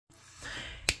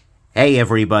Hey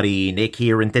everybody, Nick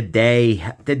here, and today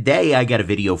I got a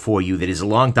video for you that is a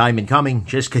long time in coming,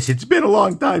 just because it's been a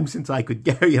long time since I could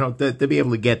get, to be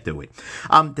able to get to it.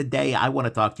 Today I want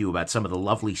to talk to you about some of the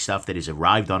lovely stuff that has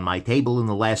arrived on my table in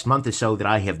the last month or so that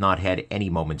I have not had any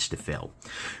moments to fill.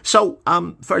 So,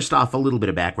 first off, a little bit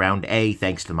of background.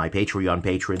 Thanks to my Patreon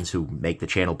patrons who make the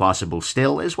channel possible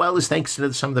still, as well as thanks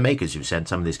to some of the makers who sent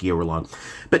some of this gear along.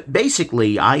 But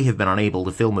basically, I have been unable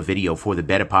to film a video for the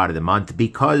better part of the month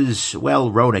because, well,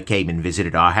 Rona came and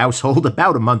visited our household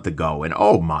about a month ago, and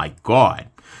oh my God.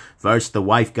 First the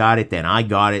wife got it, then I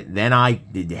got it, then I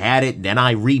had it, then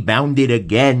I rebounded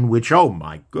again, which, oh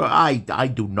my God, I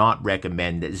do not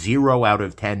recommend. 0 out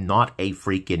of 10, not a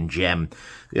freaking gem.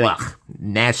 Ugh,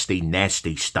 nasty,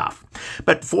 nasty stuff.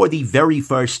 But for the very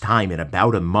first time in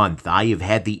about a month, I have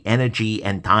had the energy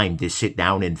and time to sit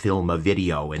down and film a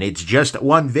video. And it's just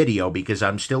one video because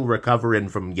I'm still recovering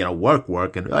from,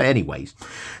 work, and anyways.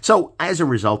 So as a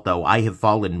result, though, I have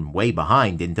fallen way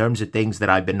behind in terms of things that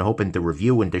I've been hoping to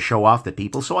review and to show off to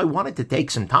people. So I wanted to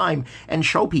take some time and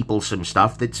show people some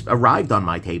stuff that's arrived on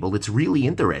my table that's really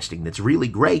interesting, that's really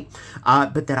great,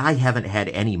 but that I haven't had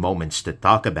any moments to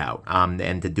talk about,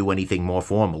 and to do anything more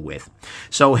formal with.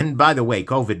 So, and by the way,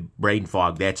 COVID brain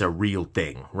fog, that's a real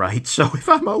thing, right? So if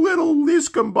I'm a little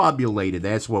discombobulated,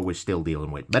 that's what we're still dealing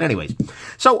with. But anyways,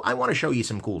 so I want to show you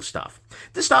some cool stuff.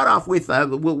 To start off with,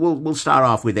 we'll start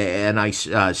off with a nice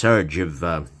Serge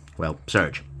of,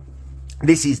 Serge.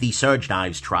 This is the Serge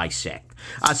Knives Trisect.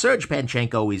 Serge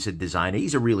Panchenko is a designer.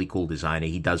 He's a really cool designer.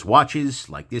 He does watches,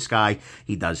 like this guy.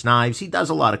 He does knives. He does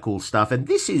a lot of cool stuff, and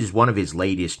this is one of his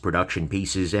latest production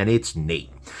pieces, and it's neat,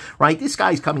 right? This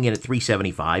guy's coming in at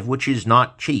 $375, which is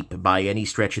not cheap by any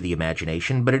stretch of the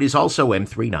imagination, but it is also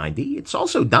M390. It's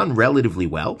also done relatively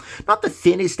well. Not the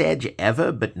thinnest edge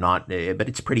ever, but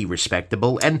it's pretty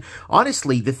respectable. And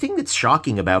honestly, the thing that's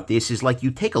shocking about this is, like,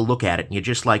 you take a look at it, and you're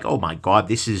just like, oh my God,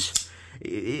 this is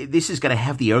going to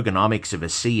have the ergonomics of a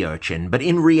sea urchin, but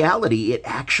in reality, it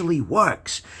actually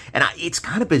works. And it's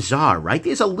kind of bizarre, right?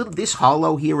 This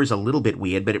hollow here is a little bit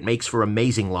weird, but it makes for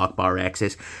amazing lock bar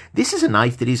access. This is a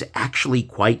knife that is actually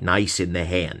quite nice in the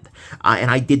hand.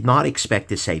 And I did not expect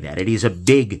to say that. It is a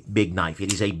big, big knife.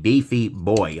 It is a beefy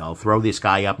boy. I'll throw this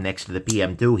guy up next to the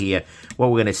PM2 here. What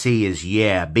we're going to see is,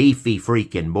 yeah, beefy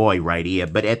freaking boy right here.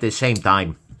 But at the same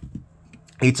time,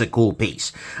 it's a cool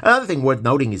piece. Another thing worth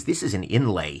noting is this is an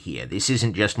inlay here. This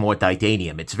isn't just more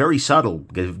titanium. It's very subtle,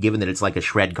 given that it's like a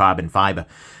shred carbon fiber.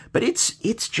 But it's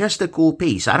just a cool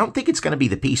piece. I don't think it's going to be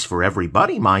the piece for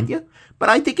everybody, mind you. But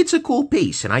I think it's a cool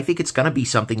piece, and I think it's going to be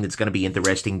something that's going to be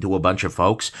interesting to a bunch of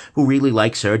folks who really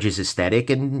like Serge's aesthetic,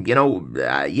 and,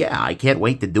 yeah, I can't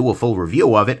wait to do a full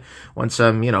review of it once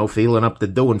I'm, feeling up to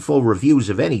doing full reviews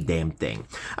of any damn thing.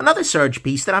 Another Serge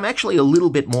piece that I'm actually a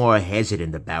little bit more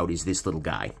hesitant about is this little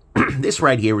guy. This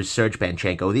right here is Serge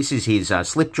Panchenko. This is his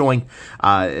slip joint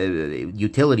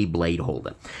utility blade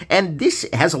holder. And this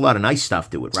has a lot of nice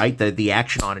stuff to it, right? The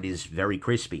action on it is very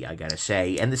crispy, I gotta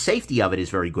say. And the safety of it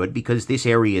is very good because this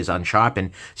area is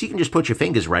unsharpened, so you can just put your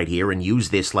fingers right here and use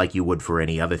this like you would for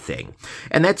any other thing.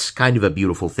 And that's kind of a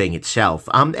beautiful thing itself.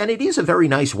 And it is a very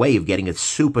nice way of getting a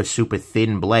super, super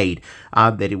thin blade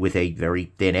with a very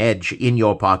thin edge in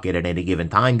your pocket at any given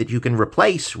time that you can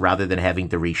replace rather than having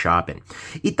to resharpen.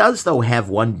 It does, though, have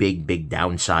one big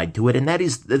downside to it, and that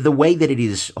is the way that it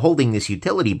is holding this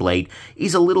utility blade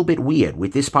is a little bit weird,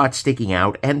 with this part sticking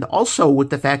out, and also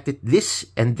with the fact that this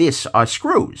and this are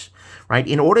screws, right?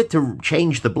 In order to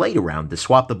change the blade around, to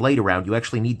swap the blade around, you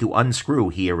actually need to unscrew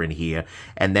here and here,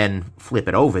 and then flip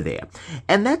it over there.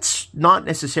 And that's not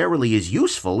necessarily as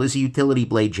useful as a utility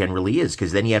blade generally is,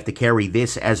 because then you have to carry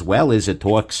this as well as a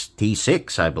Torx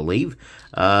T6, I believe.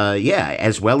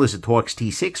 As well as a Torx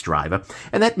T6 driver,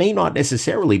 and that may not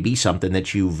necessarily be something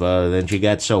that you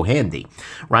got so handy,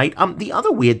 right? The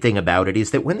other weird thing about it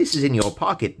is that when this is in your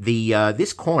pocket,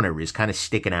 this corner is kind of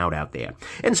sticking out there.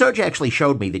 And Serge actually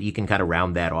showed me that you can kind of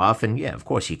round that off, and yeah, of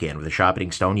course you can. With a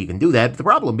sharpening stone, you can do that. But the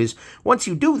problem is, once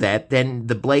you do that, then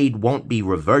the blade won't be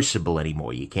reversible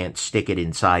anymore. You can't stick it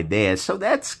inside there, so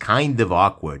that's kind of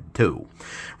awkward too,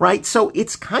 right? So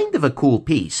it's kind of a cool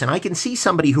piece, and I can see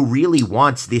somebody who really wants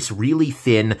this really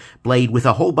thin blade with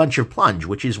a whole bunch of plunge,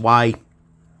 which is why,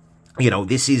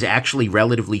 this is actually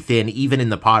relatively thin even in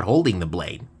the part holding the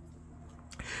blade.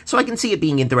 So I can see it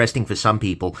being interesting for some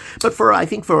people, but I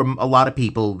think for a lot of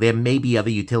people, there may be other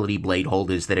utility blade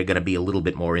holders that are going to be a little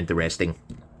bit more interesting,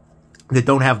 that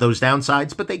don't have those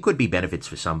downsides, but they could be benefits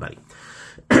for somebody.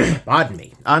 Pardon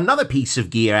me. Another piece of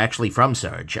gear actually from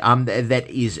Serge that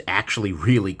is actually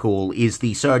really cool is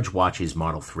the Serge Watches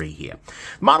Model 3 here.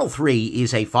 Model 3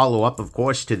 is a follow-up, of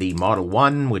course, to the Model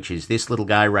 1, which is this little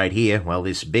guy right here. Well,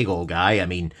 this big old guy. I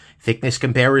mean, thickness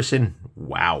comparison,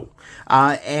 wow.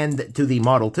 And to the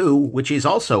Model 2, which is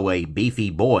also a beefy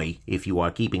boy, if you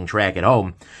are keeping track at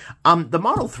home. The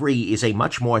Model 3 is a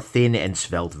much more thin and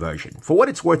svelte version. For what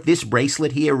it's worth, this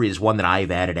bracelet here is one that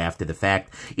I've added after the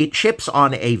fact. It ships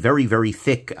on a very, very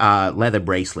thick leather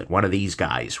bracelet, one of these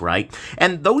guys, right?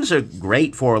 And those are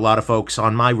great for a lot of folks.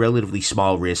 On my relatively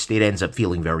small wrist, it ends up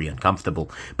feeling very uncomfortable.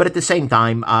 But at the same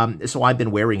time, so I've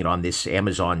been wearing it on this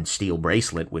Amazon steel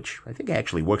bracelet, which I think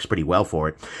actually works pretty well for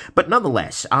it. But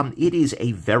nonetheless, it is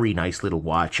a very nice little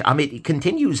watch. It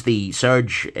continues the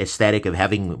Serge aesthetic of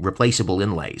having replaceable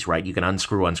inlays, right? You can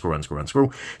unscrew,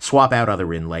 swap out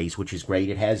other inlays, which is great.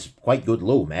 It has quite good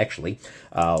lume, actually.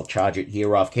 I'll charge it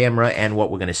here off camera, and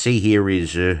what we're going to see here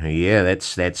is, yeah,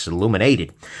 that's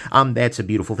illuminated. That's a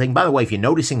beautiful thing. By the way, if you're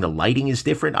noticing the lighting is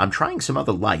different, I'm trying some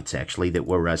other lights, actually, that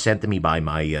were sent to me by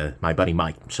my buddy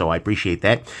Mike, so I appreciate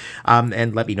that.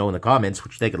 And let me know in the comments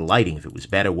what you think of the lighting, if it was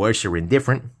better, worse, or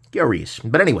indifferent. Curious.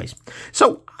 But anyways,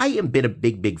 so I am been a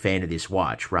big fan of this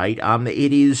watch, right?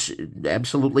 It is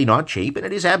absolutely not cheap, and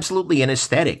it is absolutely an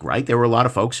aesthetic, right? There are a lot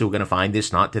of folks who are going to find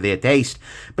this not to their taste,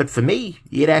 but for me,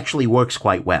 it actually works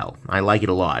quite well. I like it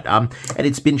a lot. And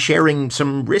it's been sharing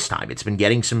some wrist time. It's been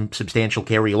getting some substantial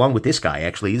carry along with this guy,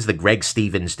 actually. This is the Greg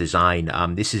Stevens design.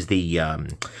 This is the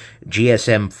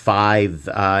GSM 5,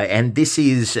 and this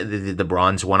is the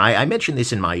bronze one. I mentioned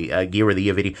this in my Gear of the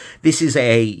Year video. This is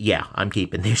yeah, I'm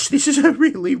keeping this. This is a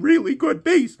really good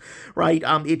piece, right?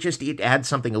 It adds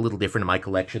something a little different in my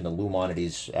collection. The lume on it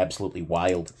is absolutely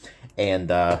wild, and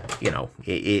you know,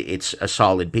 it's a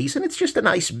solid piece, and it's just a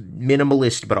nice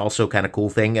minimalist but also kind of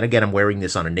cool thing. And again, I'm wearing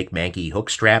this on a Nick Manke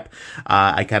hook strap.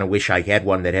 I kind of wish I had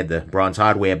one that had the bronze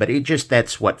hardware, but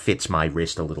that's what fits my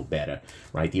wrist a little better,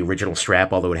 right? The original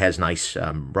strap, although it has nice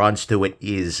bronze to it,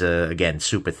 is again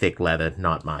super thick leather,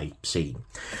 not my scene.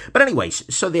 But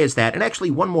anyways, so there's that. And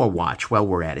actually, one more watch while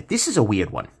we're at it. This is a weird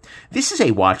one. This is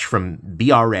a watch from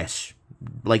BRS,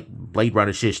 like Blade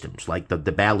Runner Systems, like the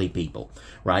Bally people,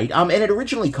 right? And it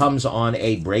originally comes on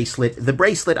a bracelet. The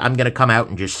bracelet, I'm going to come out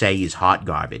and just say, is hot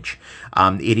garbage.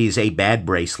 It is a bad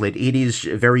bracelet. It is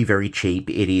very cheap.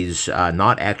 It is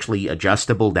not actually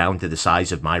adjustable down to the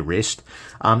size of my wrist.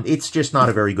 It's just not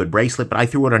a very good bracelet, but I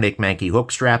threw it on a Nick Manke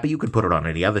hook strap. You could put it on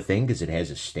any other thing because it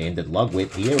has a standard lug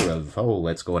width here of, oh,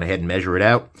 let's go ahead and measure it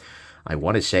out. I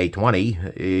want to say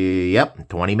 20. Yep,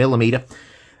 20 millimeter.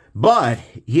 But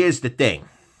here's the thing.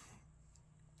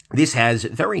 This has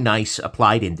very nice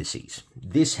applied indices.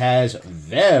 This has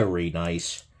very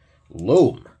nice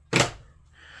lume,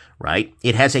 right?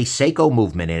 It has a Seiko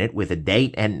movement in it with a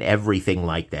date and everything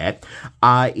like that.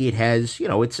 It has, you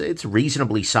know, it's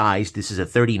reasonably sized. This is a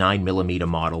 39 millimeter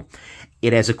model.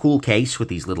 It has a cool case with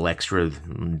these little extra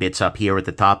bits up here at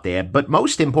the top there. But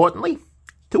most importantly,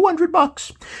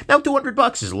 $200. Now,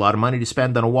 $200 is a lot of money to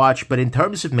spend on a watch, but in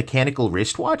terms of mechanical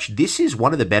wristwatch, this is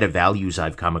one of the better values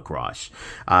I've come across.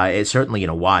 Certainly in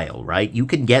a while, right? You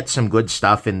can get some good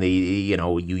stuff in the, you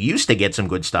know, you used to get some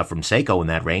good stuff from Seiko in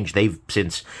that range. They've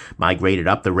since migrated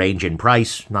up the range in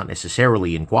price, not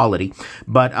necessarily in quality,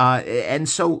 but, and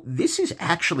so this is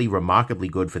actually remarkably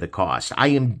good for the cost.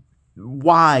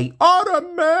 Why?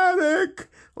 Automatic!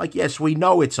 Like, yes, we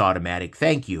know it's automatic,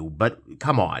 thank you, but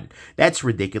come on. That's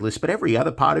ridiculous, but every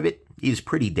other part of it is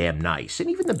pretty damn nice, and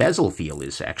even the bezel feel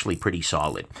is actually pretty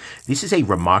solid. This is a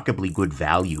remarkably good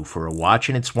value for a watch,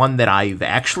 and it's one that I've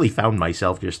actually found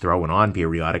myself just throwing on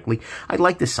periodically. I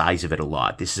like the size of it a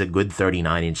lot. This is a good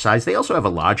 39-inch size. They also have a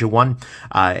larger one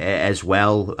as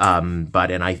well,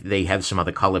 they have some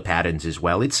other color patterns as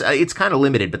well. It's kind of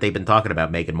limited, but they've been talking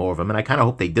about making more of them, and I kind of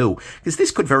hope they do, because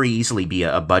this could very easily be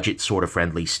a budget sort of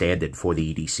friendly standard for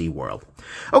the EDC world.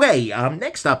 Okay,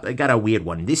 next up, I got a weird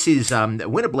one. This is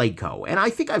WinterBlade Co. And I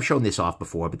think I've shown this off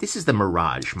before, but this is the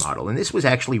Mirage model. And this was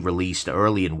actually released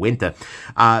early in winter,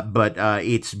 but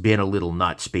it's been a little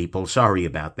nuts, people. Sorry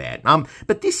about that.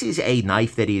 But this is a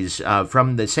knife that is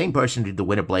from the same person who did the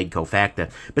WinterBlade Co. Factor.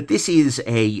 But this is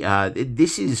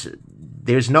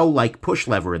there's no, like, push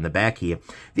lever in the back here.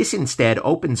 This instead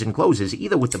opens and closes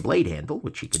either with the blade handle,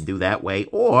 which you can do that way,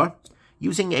 or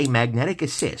using a magnetic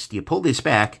assist. You pull this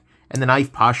back, and the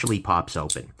knife partially pops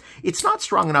open. It's not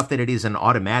strong enough that it is an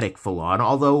automatic full-on,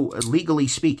 although legally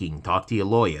speaking, talk to your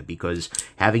lawyer, because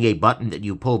having a button that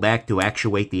you pull back to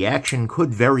actuate the action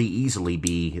could very easily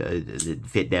be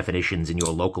fit definitions in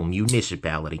your local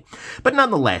municipality. But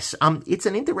nonetheless, it's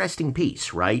an interesting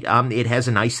piece, right? It has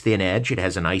a nice thin edge, it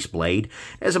has a nice blade,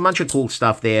 it has a bunch of cool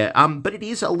stuff there, but it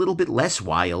is a little bit less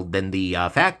wild than the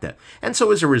Factor. And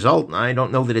so as a result, I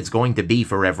don't know that it's going to be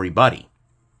for everybody.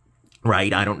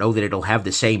 Right, I don't know that it'll have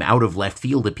the same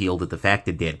out-of-left-field appeal that the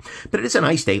Factor did, but it is a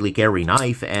nice daily carry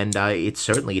knife, and it's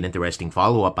certainly an interesting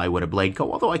follow-up by WinterBlade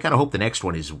Co, although I kind of hope the next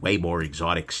one is way more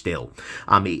exotic still.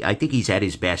 I think he's at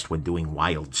his best when doing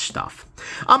wild stuff.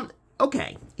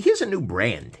 Okay, here's a new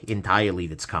brand entirely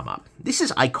that's come up. This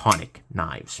is Eikonic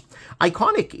Knives.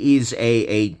 Eikonic is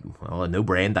a new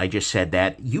brand, I just said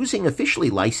that, using officially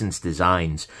licensed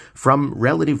designs from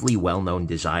relatively well-known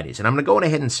designers. And I'm going to go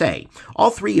ahead and say,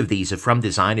 all three of these are from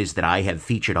designers that I have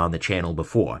featured on the channel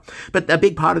before. But a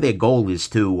big part of their goal is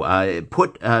to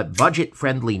put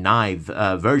budget-friendly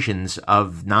versions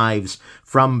of knives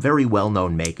from very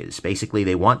well-known makers. Basically,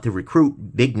 they want to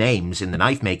recruit big names in the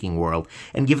knife-making world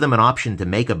and give them an option to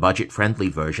make a budget-friendly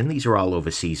version. These are all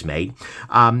overseas made.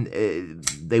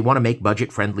 They want to make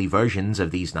budget-friendly versions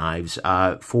of these knives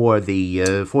for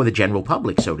the general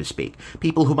public, so to speak.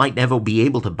 People who might never be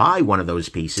able to buy one of those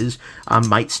pieces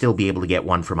might still be able to get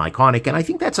one from Eikonic, and I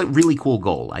think that's a really cool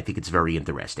goal. I think it's very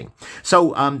interesting.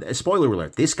 So, spoiler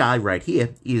alert, this guy right here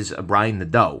is a Brian the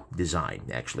Doe design,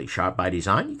 actually. Sharp by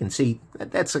design. You can see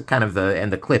that's a kind of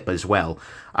and the clip as well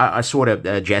are sort of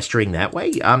gesturing that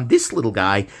way. This little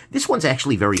guy, this one's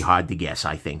actually very hard to guess,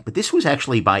 I think, but this was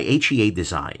actually by HEA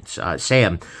Designs.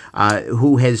 Sam,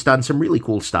 who has done some really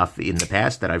cool stuff in the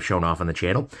past that I've shown off on the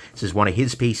channel. This is one of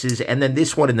his pieces, and then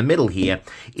this one in the middle here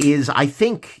is, I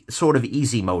think, sort of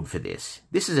easy mode for this.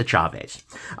 This is a Shabazz.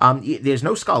 There's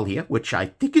no skull here, which I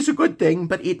think is a good thing,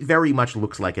 but it very much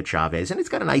looks like a Shabazz, and it's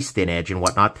got a nice thin edge and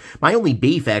whatnot. My only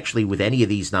beef, actually, with any of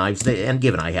these knives, and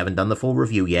given I haven't done the full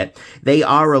review yet, they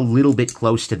are a little bit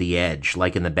close to the edge.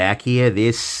 Like in the back here,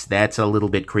 that's a little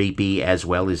bit creepy, as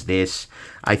well as this.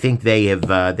 I think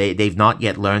they've not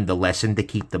yet learned the lesson to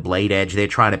keep the blade edge. They're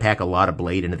trying to pack a lot of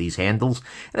blade into these handles,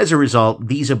 and as a result,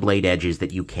 these are blade edges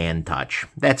that you can touch.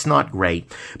 That's not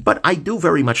great, but I do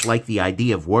very much like the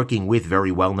idea of working with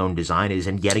very well-known designers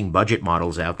and getting budget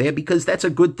models out there, because that's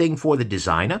a good thing for the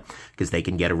designer, because they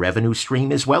can get a revenue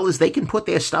stream, as well as they can put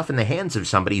their stuff in the hands of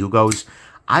somebody who goes,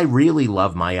 I really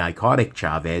love my Eikonic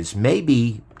Shabazz.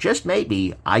 Maybe, just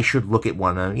maybe, I should look at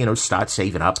one, start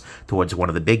saving up towards one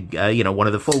of the big, one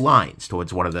of the full lines,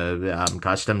 towards one of the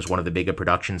customs, one of the bigger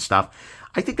production stuff.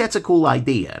 I think that's a cool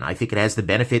idea, and I think it has the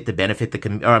potential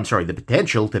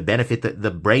to benefit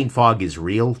the brain fog is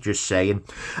real, just saying,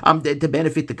 to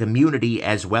benefit the community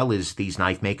as well as these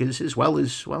knife makers, as well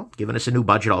as, well, giving us a new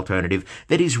budget alternative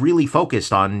that is really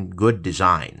focused on good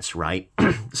designs, right?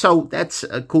 So that's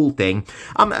a cool thing.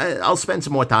 I'll spend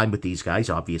some more time with these guys,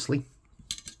 obviously.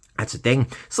 That's the thing.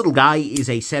 This little guy is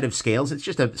a set of scales. It's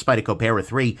just a Spyderco Para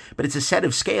 3, but it's a set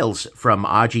of scales from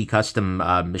RGM Custom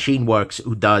Machineworks,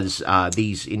 who does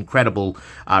these incredible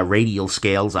radial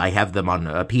scales. I have them on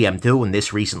PM2, and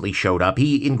this recently showed up.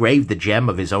 He engraved the gem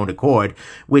of his own accord,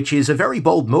 which is a very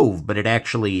bold move, but it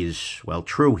actually is, well,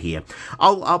 true here.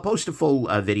 I'll post a full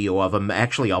video of him.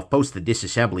 Actually, I'll post the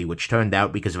disassembly, which turned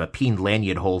out, because of a peened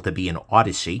lanyard hole, to be an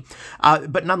odyssey.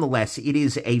 But nonetheless, it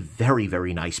is a very,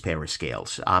 very nice pair of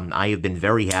scales. I have been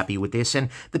very happy with this, and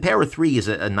the Para 3 is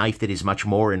a knife that is much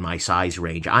more in my size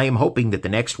range. I am hoping that the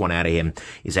next one out of him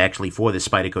is actually for the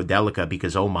Spyderco Delica,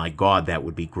 because, oh my god, that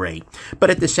would be great. But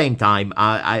at the same time,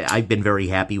 I've been very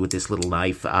happy with this little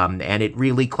knife, and it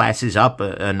really classes up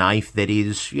a knife that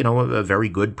is, a very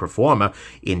good performer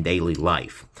in daily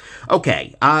life.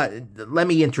 Okay, let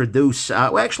me introduce,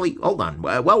 well, actually, hold on,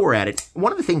 while we're at it,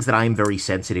 one of the things that I'm very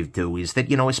sensitive to is that,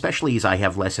 especially as I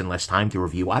have less and less time to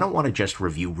review, I don't want to just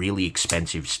review really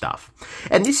expensive stuff.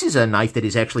 And this is a knife that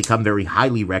has actually come very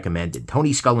highly recommended.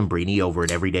 Tony Scullambrini over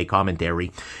at Everyday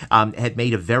Commentary had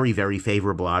made a very, very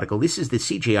favorable article. This is the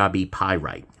CJRB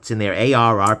Pyrite. It's in their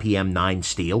AR RPM 9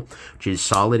 steel, which is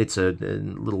solid. It's a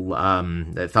little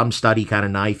thumb study kind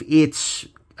of knife. It's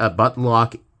a button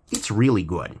lock. It's really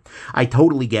good. I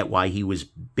totally get why he was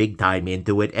big time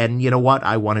into it, and you know what?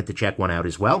 I wanted to check one out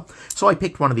as well, so I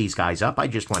picked one of these guys up. I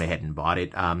just went ahead and bought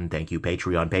it. Thank you,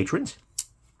 Patreon patrons.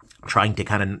 trying to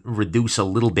kind of reduce a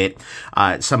little bit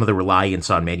some of the reliance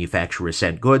on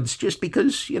manufacturer-sent goods, just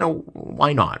because, you know,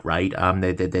 why not, right?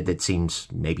 That seems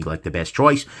maybe like the best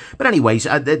choice. But anyways,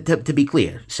 to be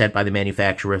clear, sent by the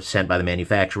manufacturer, sent by the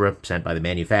manufacturer, sent by the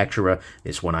manufacturer.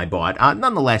 This one I bought.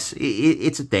 Nonetheless,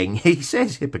 it's a thing. He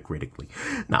says hypocritically.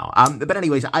 No, but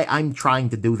anyways, I'm trying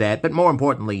to do that. But more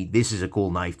importantly, this is a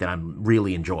cool knife that I'm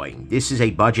really enjoying. This is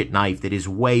a budget knife that is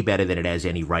way better than it has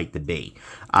any right to be.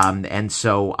 And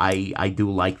so I do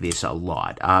like this a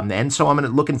lot. And so I'm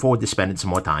looking forward to spending some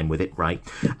more time with it, right?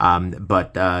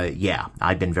 Yeah,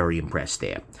 I've been very impressed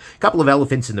there. A couple of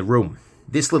elephants in the room.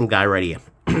 This little guy right here.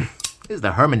 This is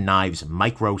the Herman Knives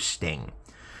Micro Sting.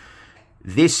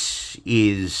 This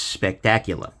is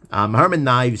spectacular. Herman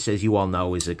Knives, as you all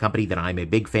know, is a company that I'm a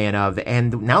big fan of.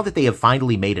 And now that they have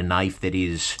finally made a knife that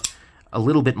is a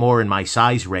little bit more in my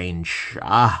size range,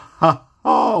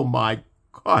 oh my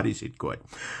God, is it good.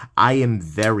 I am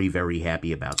very, very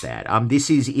happy about that.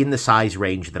 This is in the size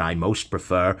range that I most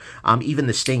prefer. Even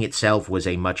the Sting itself was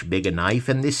a much bigger knife,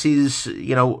 and this is,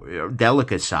 you know,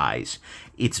 delicate size.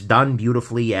 It's done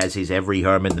beautifully, as is every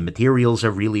Herman. The materials are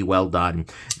really well done.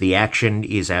 The action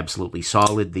is absolutely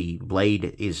solid. The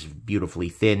blade is beautifully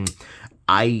thin.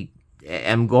 I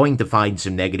am going to find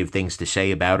some negative things to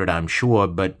say about it, I'm sure,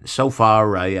 but so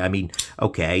far, I mean,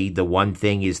 okay, the one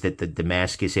thing is that the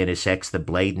Damascus intersects the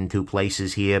blade in two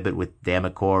places here, but with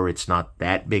Damacor, it's not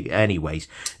that big. Anyways,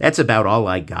 that's about all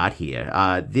I got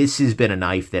here. This has been a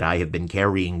knife that I have been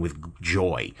carrying with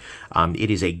joy.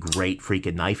 It is a great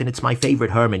freaking knife, and it's my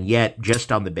favorite Herman yet,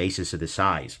 just on the basis of the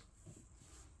size.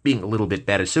 Being a little bit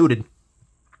better suited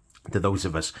to those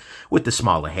of us with the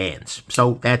smaller hands.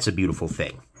 So that's a beautiful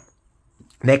thing.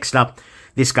 Next up,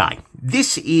 this guy.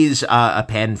 This is a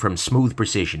pen from Smooth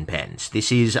Precision Pens.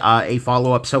 This is a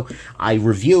follow-up. So I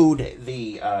reviewed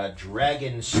the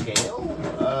Dragon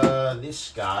Scale,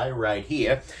 this guy right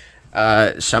here,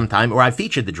 sometime, or I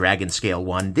featured the Dragon Scale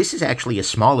one. This is actually a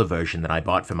smaller version that I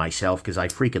bought for myself because I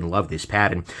freaking love this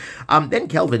pattern. Then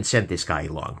Kelvin sent this guy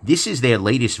along. This is their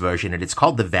latest version, and it's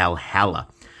called the Valhalla.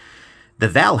 The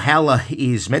Valhalla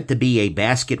is meant to be a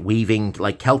basket weaving,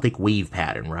 like Celtic weave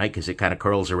pattern, right? Because it kind of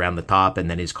curls around the top and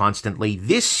then is constantly.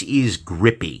 This is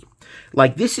grippy.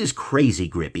 Like, this is crazy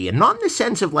grippy, and not in the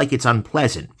sense of, like, it's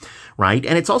unpleasant, right?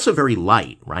 And it's also very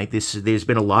light, right? There's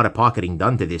been a lot of pocketing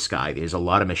done to this guy. There's a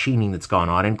lot of machining that's gone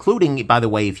on, including, by the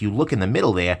way, if you look in the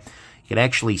middle there, you can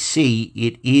actually see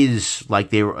it is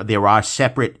like there are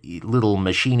separate little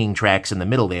machining tracks in the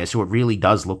middle there, so it really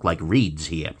does look like reeds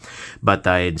here. But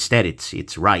instead,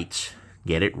 it's right.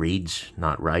 Get it? Reeds,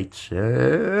 not rights.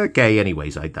 Okay,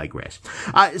 anyways, I digress.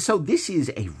 So this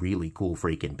is a really cool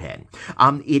freaking pen.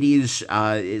 It is,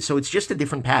 so it's just a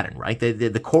different pattern, right?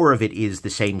 The core of it is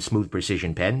the same Smooth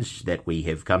Precision Pens that we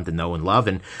have come to know and love.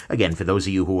 And again, for those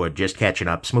of you who are just catching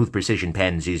up, Smooth Precision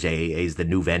Pens is the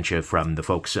new venture from the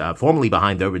folks formerly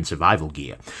behind Urban Survival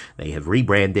Gear. They have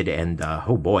rebranded, and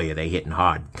oh boy, are they hitting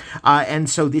hard. And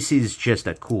so this is just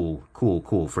a cool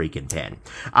freaking pen.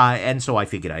 And so I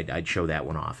figured I'd show that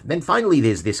one off. Then finally,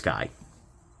 there's this guy.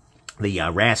 The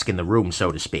Rask in the room, so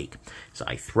to speak. So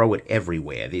I throw it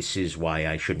everywhere. This is why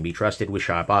I shouldn't be trusted with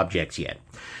sharp objects yet.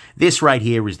 This right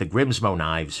here is the Grimsmo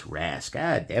Knives Rask.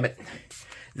 Ah, damn it.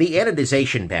 The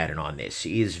anodization pattern on this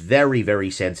is very, very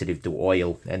sensitive to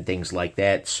oil and things like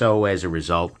that. So as a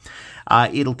result,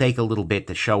 it'll take a little bit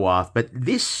to show off. But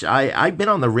this, I've been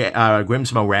on the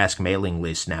Grimsmo Rask mailing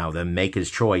list now, the Maker's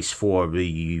Choice, for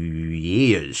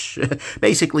years.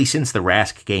 Basically since the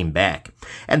Rask came back.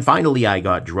 And finally I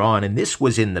got drawn, and this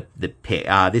was in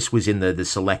the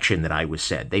selection that I was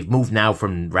sent. They've moved now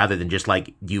from, rather than just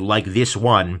like, do you like this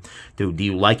one, to do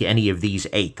you like any of these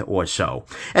 8 or so.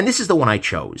 And this is the one I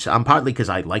chose. Partly because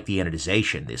I like the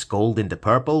anodization. This gold into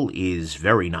purple is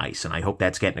very nice, and I hope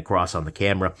that's getting across on the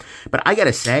camera. But I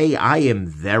gotta say, I am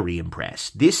very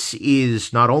impressed. This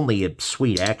is not only a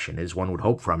sweet action, as one would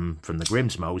hope from the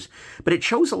Grimsmos, but it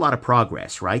shows a lot of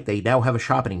progress, right? They now have a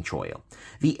sharpening choil.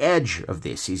 The edge of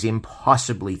this is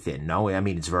impossibly thin. No, I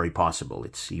mean, it's very possible.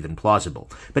 It's even plausible.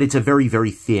 But it's a very,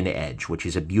 very thin edge, which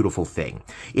is a beautiful thing.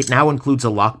 It now includes a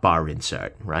lock bar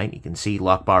insert, right? You can see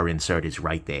lock bar insert is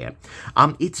right there.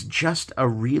 It's just a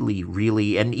really,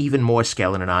 really, and even more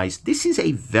skeletonized. This is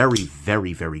a very,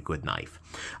 very, very good knife.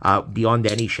 Beyond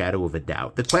any shadow of a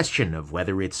doubt. The question of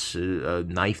whether it's a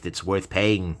knife that's worth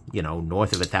paying, you know,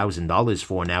 north of $1,000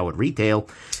 for now at retail,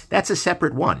 that's a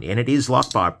separate one, and it is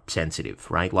lock bar sensitive,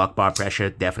 right? Lock bar pressure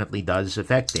definitely does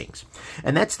affect things.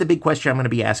 And that's the big question I'm going to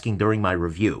be asking during my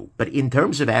review. But in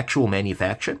terms of actual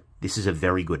manufacture, this is a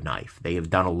very good knife. They have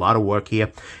done a lot of work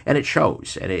here, and it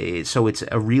shows. And so it's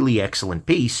a really excellent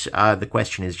piece. The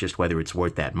question is just whether it's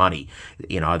worth that money,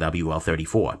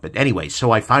 WL34. But anyway,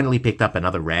 so I finally picked up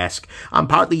another Rask.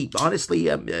 Honestly,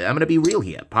 I'm going to be real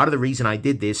here. Part of the reason I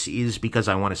did this is because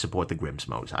I want to support the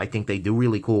Grimsmos. I think they do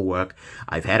really cool work.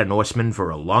 I've had a Norseman for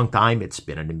a long time. It's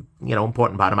been an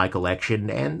important part of my collection,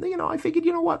 and I figured,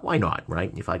 what, why not,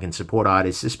 right? If I can support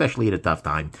artists, especially at a tough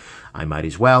time, I might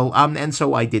as well. And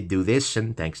so I did do this,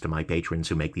 and thanks to my patrons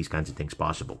who make these kinds of things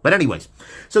possible. But anyways,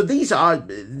 so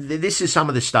this is some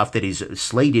of the stuff that is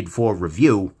slated for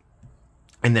review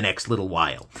in the next little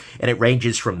while. And it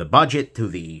ranges from the budget to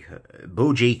the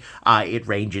bougie. It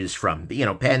ranges from,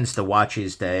 pens to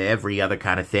watches to every other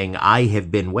kind of thing. I have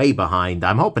been way behind.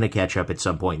 I'm hoping to catch up at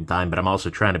some point in time, but I'm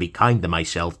also trying to be kind to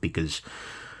myself because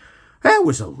that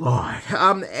was a lot.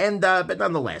 But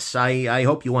nonetheless, I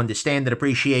hope you understand and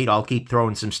appreciate. I'll keep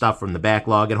throwing some stuff from the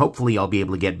backlog, and hopefully I'll be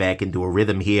able to get back into a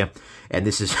rhythm here. And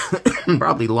this is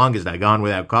probably the longest I've gone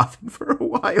without coughing for a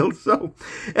while. So,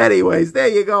 anyways, there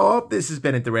you go. Hope this has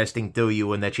been interesting to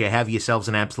you, and that you have yourselves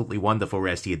an absolutely wonderful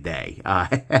rest of your day.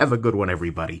 Have a good one,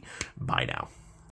 everybody. Bye now.